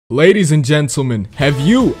Ladies and gentlemen, have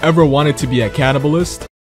you ever wanted to be a cannibalist?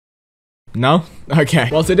 No? Okay.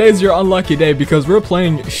 Well, today's your unlucky day because we're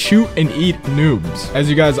playing shoot and eat noobs. As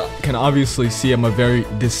you guys can obviously see, I'm a very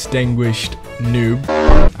distinguished noob.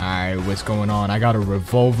 Alright, what's going on? I got a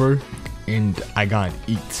revolver and I got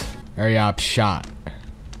eat. Hurry up, shot.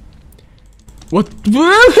 What?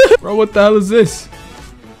 Bro, what the hell is this?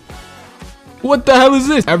 What the hell is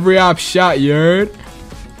this? Every op shot, you heard?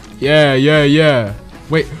 Yeah.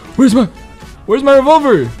 Wait, where's my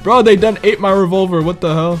revolver? Bro, they done ate my revolver. What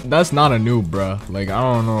the hell? That's not a noob, bro. Like, I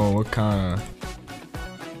don't know what kind of...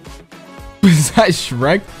 Is that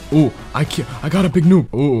Shrek? Ooh, I got a big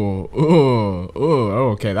noob. Ooh,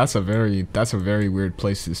 okay, that's a very weird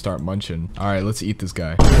place to start munching. All right, let's eat this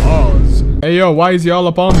guy. Pause. Hey, yo, why is y'all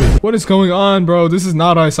up on me? What is going on, bro? This is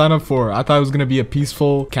not what I signed up for. I thought it was gonna be a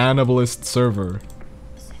peaceful cannibalist server.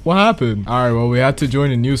 What happened? All right, well, we had to join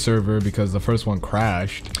a new server because the first one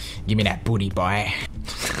crashed. Give me that booty, boy.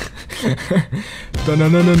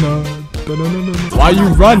 Why you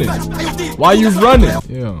running? Why you running?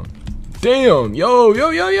 Yeah. Damn, yo,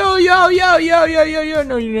 no.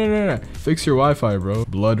 Fix your Wi-Fi, bro.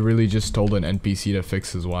 Blood really just told an NPC to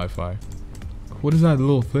fix his Wi-Fi. What is that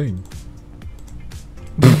little thing?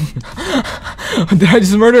 Did I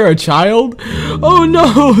just murder a child? Oh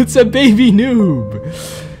no, it's a baby noob.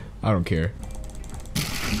 I don't care.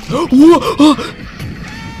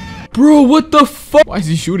 Bro, what the fuck? Why is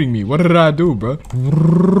he shooting me? What did I do, bro?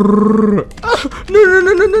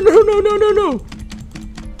 No.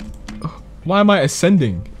 Why am I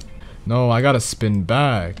ascending? No, I gotta spin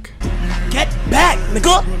back. Get back,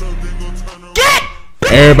 nigga! Get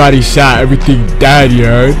back! Everybody shot, everything died, you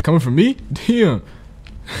heard? Coming from me? Damn.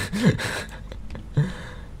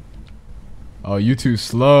 Oh, you too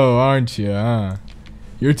slow, aren't you, huh?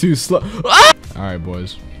 You're too slow. Ah! Alright,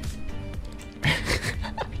 boys. I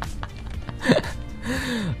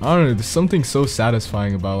don't know, there's something so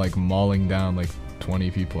satisfying about like mauling down like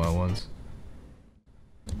 20 people at once.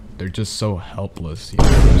 They're just so helpless, you know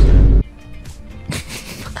what I'm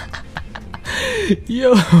saying?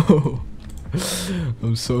 Yo!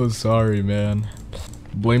 I'm so sorry, man.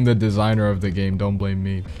 Blame the designer of the game, don't blame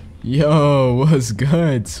me. Yo, what's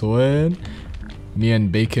good, twin? Me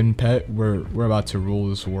and Bacon Pet, we're about to rule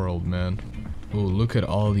this world, man. Oh, look at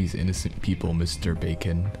all these innocent people, Mr.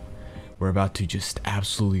 Bacon. We're about to just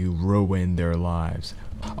absolutely ruin their lives.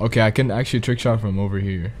 Okay, I can actually trick shot from over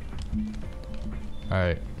here.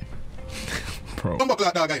 Alright. Bro.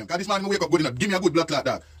 This man wake up good enough. Give me a good blood clot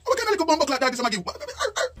dog. What kind of little bumper clot dog this man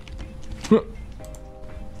give?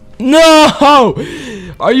 No!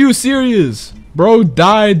 Are you serious? Bro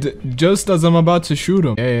died just as I'm about to shoot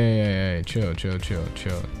him. Hey, chill.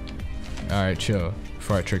 Alright, chill.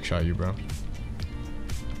 Before I trick shot you, bro.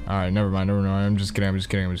 Alright, never mind. I'm just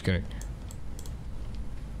kidding.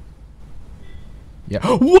 Yeah.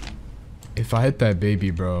 What? If I hit that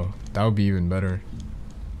baby, bro, that would be even better.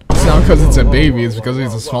 It's not because it's a baby, it's because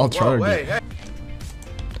he's a small target.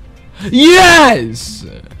 Yes!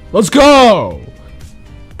 Let's go!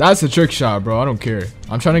 That's a trick shot, bro. I don't care.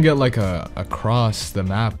 I'm trying to get like across the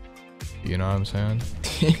map. You know what I'm saying?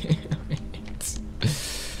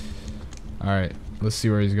 Alright, let's see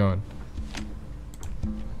where he's going.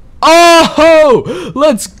 Oh!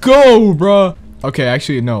 Let's go, bro! Okay,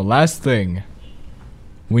 actually, no. Last thing.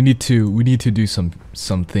 We need to do some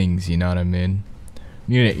things, you know what I mean?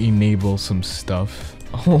 We need to enable some stuff.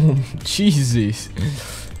 Oh, Jesus.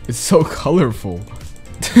 It's so colorful.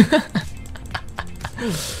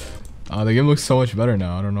 The game looks so much better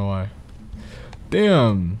now. I don't know why.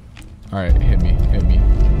 Damn. Alright, hit me.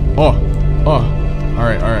 Oh.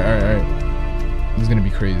 Alright. This is gonna be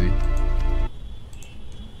crazy.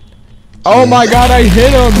 Oh my god, I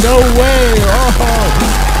hit him! No way!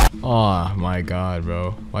 Oh my god,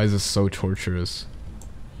 bro. Why is this so torturous?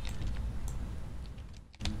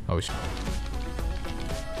 Oh shit.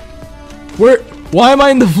 Why am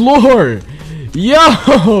I in the floor?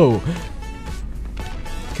 Yo!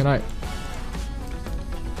 Can I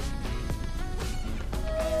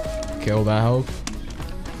kill that health?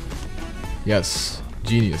 Yes.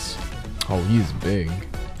 Genius. Oh, he's big.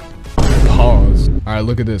 Pause. Alright,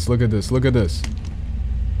 look at this.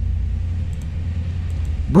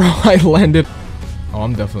 Bro, I landed. Oh,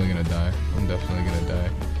 I'm definitely gonna die.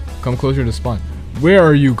 Come closer to spawn. Where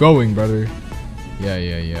are you going, brother?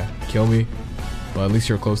 Yeah. Kill me. But at least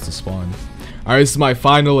you're close to spawn. Alright, this is my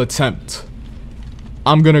final attempt.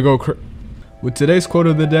 I'm gonna go with today's quote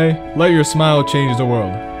of the day: let your smile change the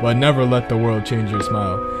world, but never let the world change your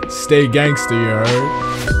smile. Stay gangster, you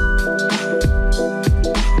heard?